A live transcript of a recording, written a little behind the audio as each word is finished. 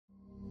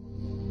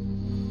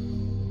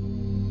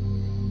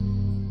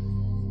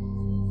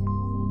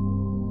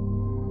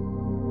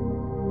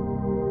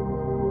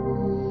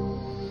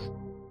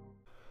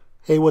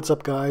Hey, what's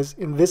up guys?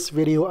 In this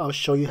video I'll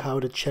show you how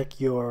to check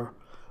your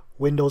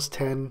Windows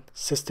 10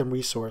 system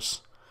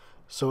resource.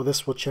 So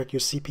this will check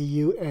your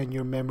CPU and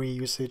your memory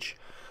usage.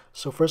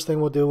 So first thing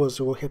we'll do is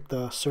we'll hit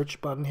the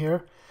search button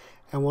here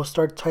and we'll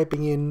start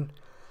typing in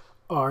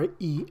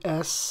RESMON,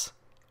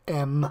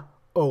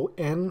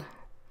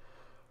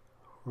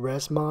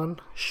 Resmon,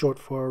 short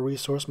for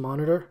resource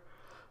monitor.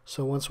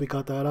 So once we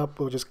got that up,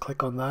 we'll just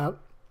click on that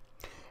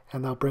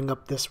and that'll bring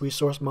up this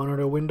resource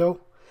monitor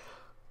window.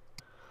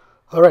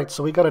 Alright,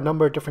 so we got a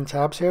number of different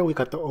tabs here. We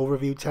got the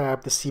overview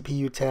tab, the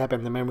CPU tab,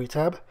 and the memory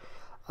tab.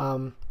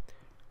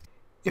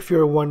 If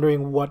you're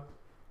wondering what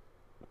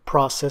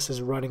process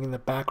is running in the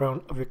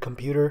background of your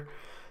computer,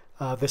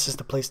 this is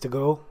the place to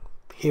go.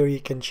 Here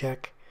you can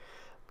check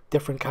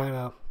different kind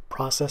of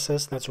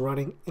processes that's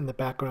running in the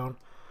background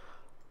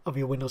of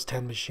your Windows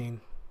 10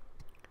 machine.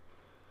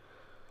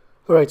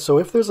 Alright, so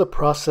if there's a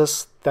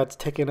process that's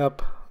taking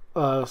up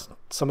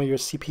some of your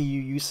CPU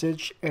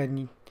usage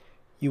and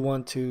you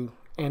want to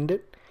end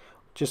it,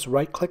 just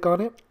right click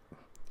on it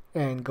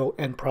and go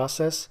end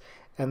process,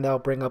 and that'll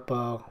bring up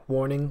a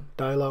warning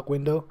dialog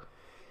window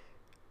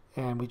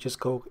and we just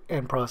go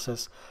end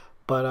process.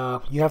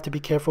 But you have to be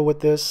careful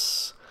with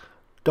this.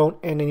 Don't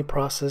end any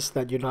process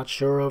that you're not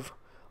sure of.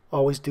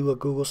 Always do a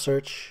Google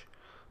search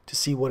to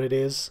see what it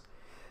is.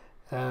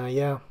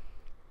 Yeah,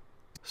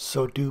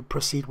 so do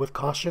proceed with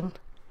caution.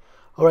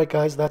 Alright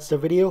guys, that's the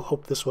video.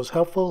 Hope this was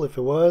helpful. If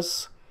it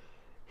was,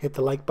 hit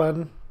the like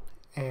button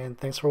and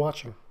thanks for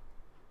watching.